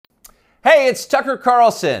Hey, it's Tucker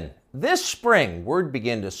Carlson. This spring, word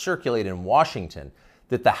began to circulate in Washington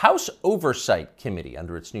that the House Oversight Committee,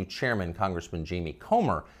 under its new chairman, Congressman Jamie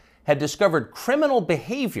Comer, had discovered criminal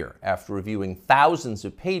behavior after reviewing thousands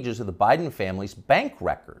of pages of the Biden family's bank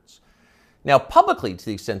records. Now, publicly, to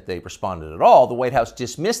the extent they responded at all, the White House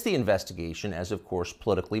dismissed the investigation as, of course,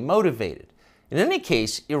 politically motivated. In any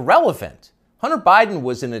case, irrelevant. Hunter Biden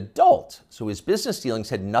was an adult, so his business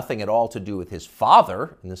dealings had nothing at all to do with his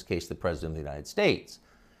father, in this case, the President of the United States.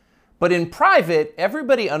 But in private,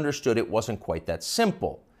 everybody understood it wasn't quite that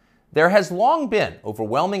simple. There has long been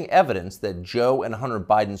overwhelming evidence that Joe and Hunter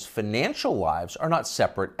Biden's financial lives are not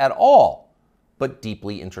separate at all, but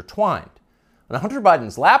deeply intertwined. On Hunter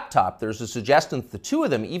Biden's laptop, there's a suggestion that the two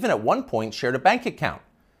of them even at one point shared a bank account.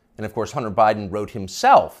 And of course, Hunter Biden wrote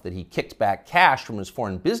himself that he kicked back cash from his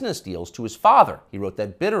foreign business deals to his father. He wrote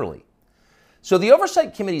that bitterly. So the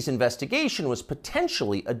Oversight Committee's investigation was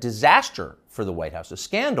potentially a disaster for the White House, a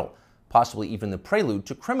scandal, possibly even the prelude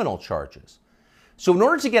to criminal charges. So in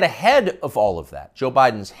order to get ahead of all of that, Joe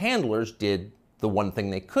Biden's handlers did the one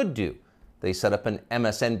thing they could do. They set up an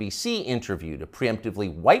MSNBC interview to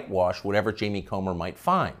preemptively whitewash whatever Jamie Comer might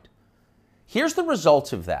find. Here's the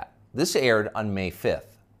result of that. This aired on May 5th.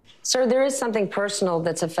 Sir, there is something personal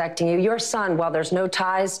that's affecting you. Your son, while there's no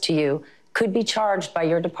ties to you, could be charged by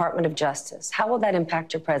your Department of Justice. How will that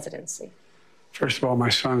impact your presidency? First of all, my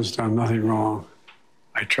son's done nothing wrong.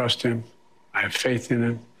 I trust him. I have faith in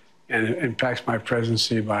him. And it impacts my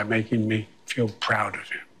presidency by making me feel proud of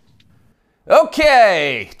him.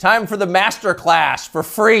 Okay, time for the master class for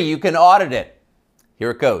free. You can audit it.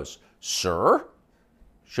 Here it goes. Sir,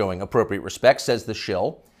 showing appropriate respect, says the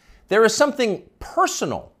shill, there is something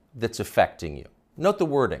personal that's affecting you. Note the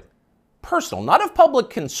wording. Personal, not of public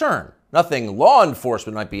concern, nothing law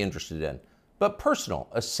enforcement might be interested in, but personal,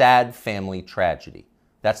 a sad family tragedy.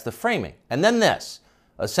 That's the framing. And then this,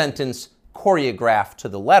 a sentence choreographed to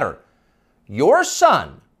the letter. Your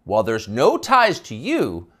son, while there's no ties to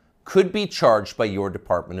you, could be charged by your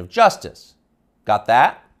Department of Justice. Got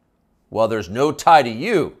that? Well, there's no tie to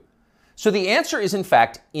you. So the answer is, in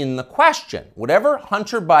fact, in the question. Whatever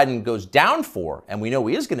Hunter Biden goes down for, and we know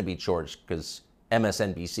he is going to be charged because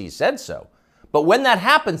MSNBC said so, but when that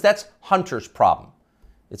happens, that's Hunter's problem.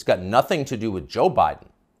 It's got nothing to do with Joe Biden.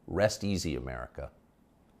 Rest easy, America.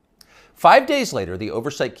 5 days later, the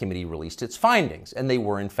Oversight Committee released its findings, and they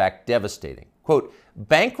were, in fact, devastating. Quote,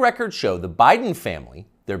 bank records show the Biden family,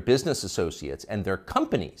 their business associates, and their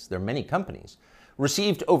companies, their many companies,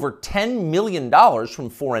 received over $10 million from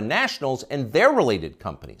foreign nationals and their related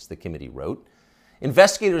companies, the committee wrote.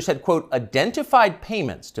 Investigators had, quote, identified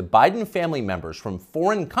payments to Biden family members from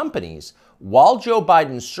foreign companies while Joe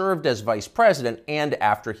Biden served as vice president and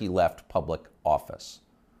after he left public office.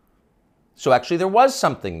 So actually there was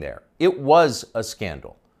something there. It was a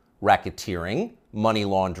scandal. Racketeering, money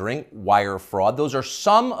laundering, wire fraud, those are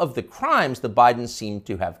some of the crimes the Bidens seem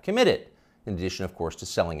to have committed, in addition, of course, to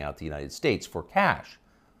selling out the United States for cash.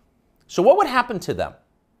 So what would happen to them?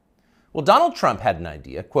 Well, Donald Trump had an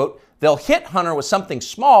idea, quote, they'll hit Hunter with something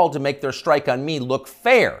small to make their strike on me look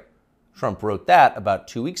fair. Trump wrote that about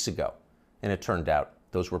 2 weeks ago, and it turned out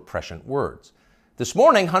those were prescient words. This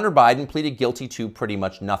morning, Hunter Biden pleaded guilty to pretty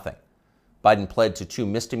much nothing. Biden pled to 2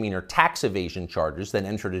 misdemeanor tax evasion charges, then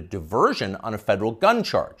entered a diversion on a federal gun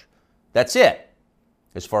charge. That's it.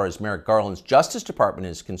 As far as Merrick Garland's Justice Department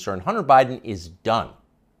is concerned, Hunter Biden is done.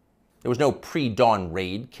 There was no pre-dawn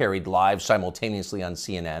raid carried live simultaneously on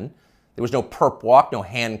CNN. There was no perp walk, no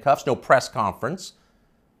handcuffs, no press conference.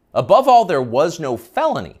 Above all, there was no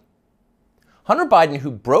felony. Hunter Biden,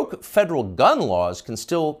 who broke federal gun laws, can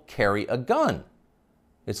still carry a gun.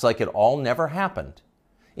 It's like it all never happened.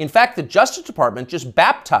 In fact, the Justice Department just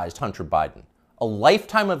baptized Hunter Biden, a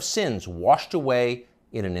lifetime of sins washed away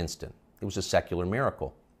in an instant. It was a secular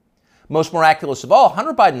miracle. Most miraculous of all,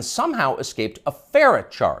 Hunter Biden somehow escaped a FARA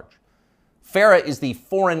charge. FARA is the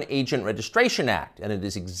Foreign Agent Registration Act, and it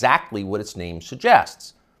is exactly what its name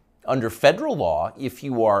suggests. Under federal law, if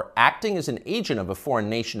you are acting as an agent of a foreign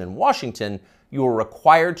nation in Washington, you are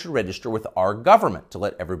required to register with our government to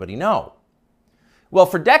let everybody know. Well,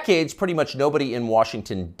 for decades, pretty much nobody in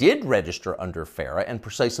Washington did register under FARA, and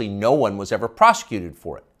precisely no one was ever prosecuted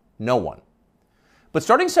for it. No one. But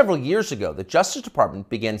starting several years ago, the Justice Department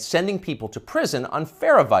began sending people to prison on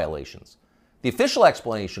FARA violations. The official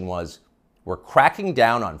explanation was, we're cracking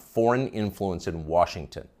down on foreign influence in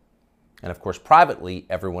Washington. And of course, privately,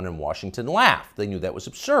 everyone in Washington laughed. They knew that was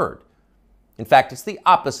absurd. In fact, it's the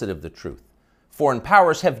opposite of the truth. Foreign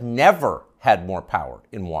powers have never had more power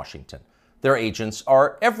in Washington. Their agents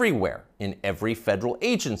are everywhere, in every federal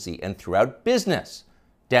agency and throughout business.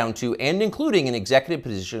 down to and including in executive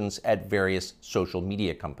positions at various social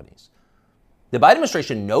media companies. The Biden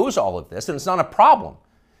administration knows all of this, and it's not a problem.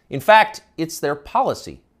 In fact, it's their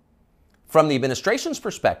policy. From the administration's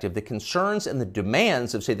perspective, the concerns and the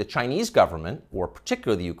demands of, say, the Chinese government, or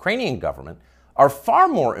particularly the Ukrainian government, are far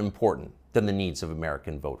more important than the needs of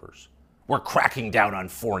American voters. We're cracking down on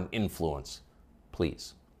foreign influence.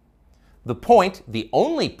 Please. The point, the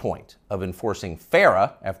only point of enforcing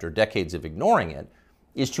FARA, after decades of ignoring it,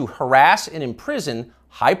 is to harass and imprison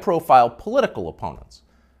high-profile political opponents.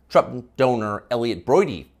 Trump donor Elliot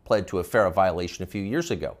Broidy pled to a FARA violation a few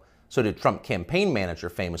years ago. So did Trump campaign manager,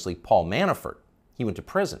 famously Paul Manafort. He went to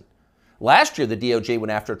prison. Last year, the DOJ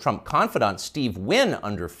went after Trump confidant Steve Wynn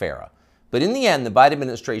under FARA. But in the end, the Biden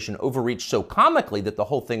administration overreached so comically that the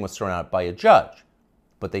whole thing was thrown out by a judge.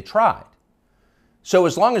 But they tried. So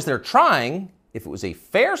as long as they're trying, if it was a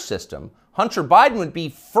fair system, Hunter Biden would be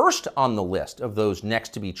first on the list of those next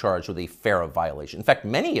to be charged with a FARA violation. In fact,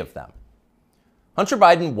 many of them. Hunter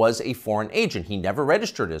Biden was a foreign agent. He never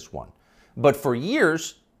registered as one. But for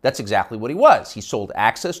years, that's exactly what he was. He sold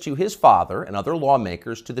access to his father and other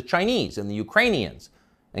lawmakers to the Chinese and the Ukrainians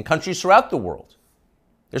and countries throughout the world.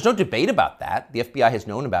 There's no debate about that. The FBI has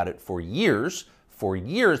known about it for years. For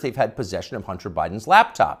years, they've had possession of Hunter Biden's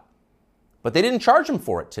laptop. But they didn't charge him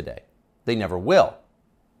for it today. They never will.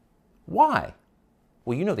 Why?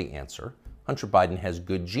 Well, you know the answer. Hunter Biden has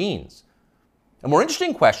good genes. A more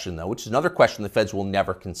interesting question, though, which is another question the feds will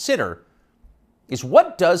never consider, is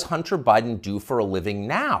what does Hunter Biden do for a living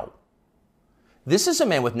now? This is a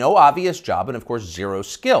man with no obvious job and, of course, zero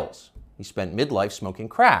skills. He spent midlife smoking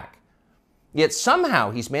crack. Yet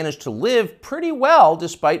somehow he's managed to live pretty well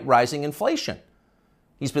despite rising inflation.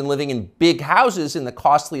 He's been living in big houses in the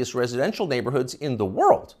costliest residential neighborhoods in the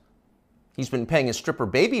world. He's been paying his stripper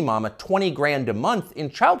baby mama $20,000 a month in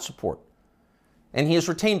child support. And he has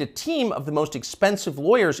retained a team of the most expensive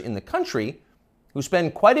lawyers in the country who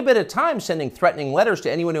spend quite a bit of time sending threatening letters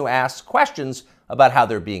to anyone who asks questions about how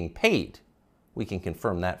they're being paid. We can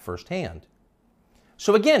confirm that firsthand.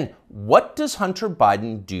 So again, what does Hunter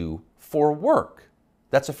Biden do for work?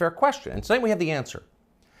 That's a fair question, and tonight we have the answer.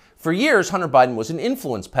 For years, Hunter Biden was an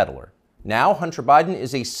influence peddler. Now, Hunter Biden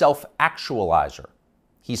is a self-actualizer.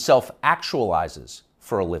 He self-actualizes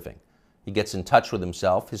for a living. He gets in touch with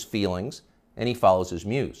himself, his feelings, and he follows his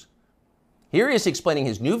muse. Here he is explaining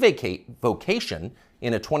his new vocation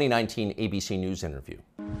in a 2019 ABC News interview.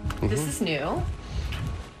 This is new.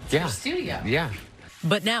 It's your studio. Yeah.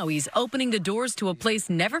 But now he's opening the doors to a place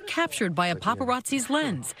never captured by a paparazzi's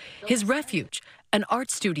lens, his refuge, an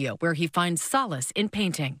art studio where he finds solace in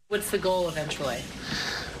painting. What's the goal eventually?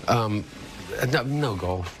 No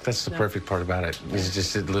goal. That's the perfect part about it. It's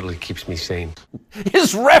just, it literally keeps me sane.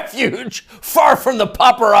 His refuge, far from the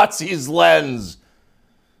paparazzi's lens.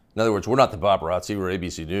 In other words, we're not the paparazzi, we're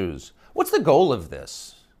ABC News. What's the goal of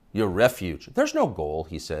this? Your refuge. There's no goal,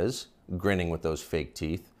 he says, grinning with those fake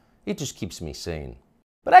teeth. It just keeps me sane.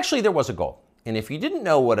 But actually, there was a goal. And if you didn't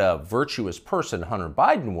know what a virtuous person Hunter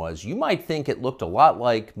Biden was, you might think it looked a lot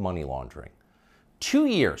like money laundering. 2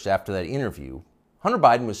 years after that interview, Hunter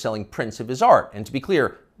Biden was selling prints of his art. And to be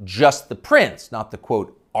clear, just the prints, not the,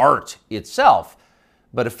 quote, art itself,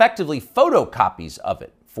 but effectively photocopies of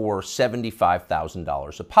it for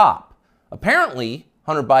 $75,000 a pop. Apparently,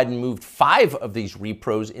 Hunter Biden moved 5 of these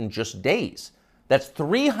repros in just days. That's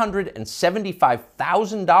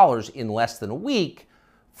 $375,000 in less than a week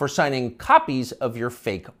for signing copies of your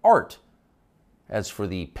fake art. As for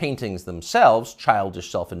the paintings themselves, childish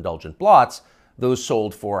self-indulgent blots, those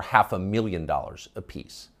sold for $500,000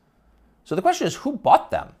 apiece. So the question is, who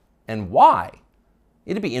bought them and why?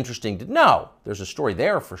 It'd be interesting to know. There's a story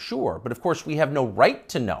there for sure, but of course we have no right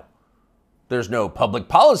to know. There's no public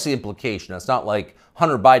policy implication. It's not like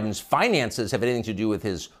Hunter Biden's finances have anything to do with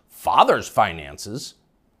his father's finances.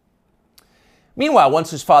 Meanwhile, once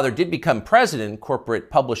his father did become president, corporate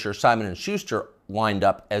publisher Simon & Schuster lined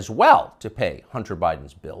up as well to pay Hunter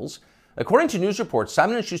Biden's bills. According to news reports,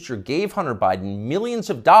 Simon & Schuster gave Hunter Biden millions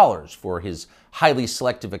of dollars for his highly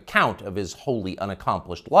selective account of his wholly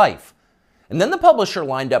unaccomplished life. And then the publisher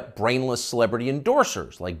lined up brainless celebrity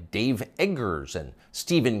endorsers like Dave Eggers and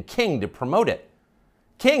Stephen King to promote it.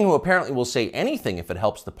 King, who apparently will say anything if it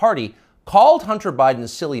helps the party, called Hunter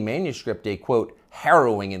Biden's silly manuscript a, quote,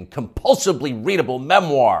 harrowing and compulsively readable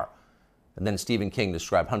memoir. And then Stephen King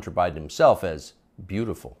described Hunter Biden himself as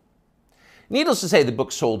beautiful. Needless to say, the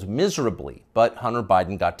book sold miserably, but Hunter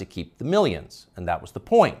Biden got to keep the millions, and that was the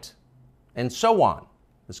point. And so on.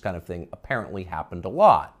 This kind of thing apparently happened a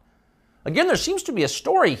lot. Again, there seems to be a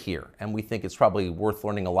story here, and we think it's probably worth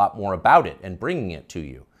learning a lot more about it and bringing it to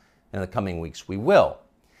you. In the coming weeks, we will.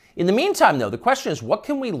 In the meantime, though, the question is, what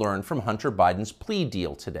can we learn from Hunter Biden's plea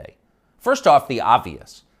deal today? First off, the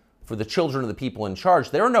obvious. For the children of the people in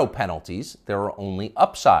charge, there are no penalties. There are only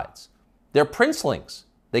upsides. They're princelings.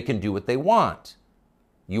 They can do what they want.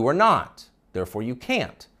 You are not. Therefore, you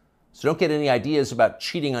can't. So don't get any ideas about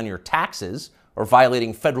cheating on your taxes or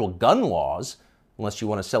violating federal gun laws unless you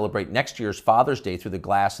want to celebrate next year's Father's Day through the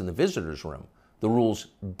glass in the visitor's room. The rules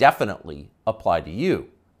definitely apply to you,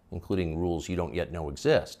 including rules you don't yet know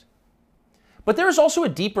exist. But there is also a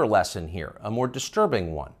deeper lesson here, a more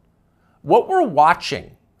disturbing one. What we're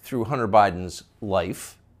watching through Hunter Biden's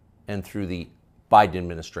life and through the Biden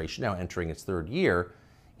administration, now entering its third year,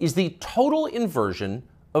 is the total inversion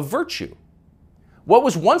of virtue. What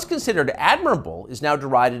was once considered admirable is now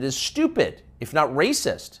derided as stupid, if not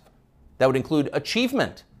racist. That would include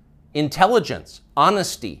achievement, intelligence,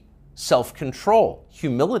 honesty, self-control,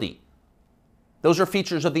 humility. Those are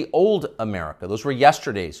features of the old America. Those were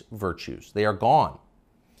yesterday's virtues. They are gone.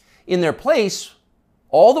 In their place,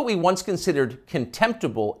 all that we once considered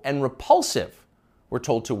contemptible and repulsive, we're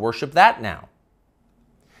told to worship that now.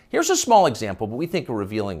 Here's a small example, but we think a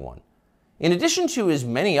revealing one. In addition to his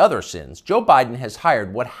many other sins, Joe Biden has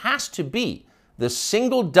hired what has to be the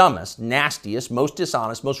single dumbest, nastiest, most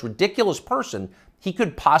dishonest, most ridiculous person he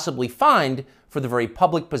could possibly find for the very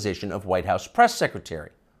public position of White House press secretary.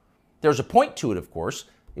 There's a point to it, of course.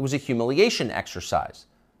 It was a humiliation exercise.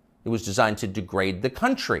 It was designed to degrade the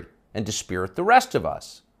country and dispirit the rest of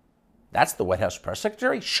us. That's the White House press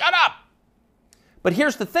secretary? Shut up! But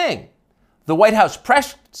here's the thing. The White House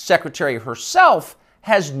press secretary herself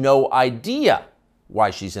has no idea why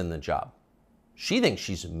she's in the job. She thinks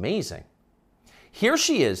she's amazing. Here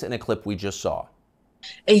she is in a clip we just saw.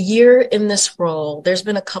 A year in this role, there's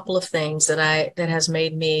been a couple of things that has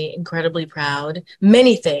made me incredibly proud.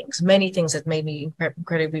 Many things that made me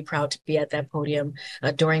incredibly proud to be at that podium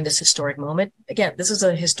during this historic moment. Again, this is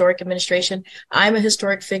a historic administration. I'm a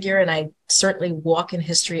historic figure, and I certainly walk in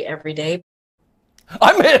history every day.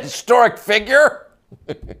 I'm a historic figure?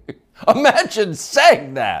 Imagine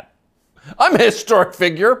saying that. I'm a historic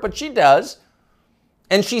figure, but she does.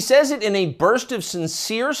 And she says it in a burst of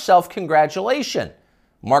sincere self-congratulation,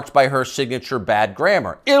 marked by her signature bad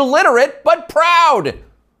grammar. Illiterate, but proud.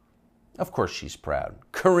 Of course she's proud.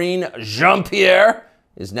 Karine Jean-Pierre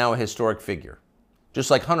is now a historic figure, just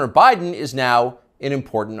like Hunter Biden is now an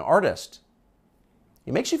important artist.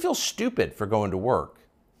 It makes you feel stupid for going to work.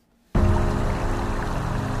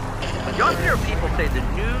 Younger people say the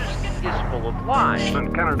news is full of lies.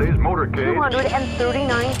 Kennedy's motorcade.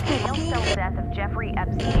 239 people. The death of Jeffrey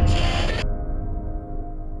Epstein.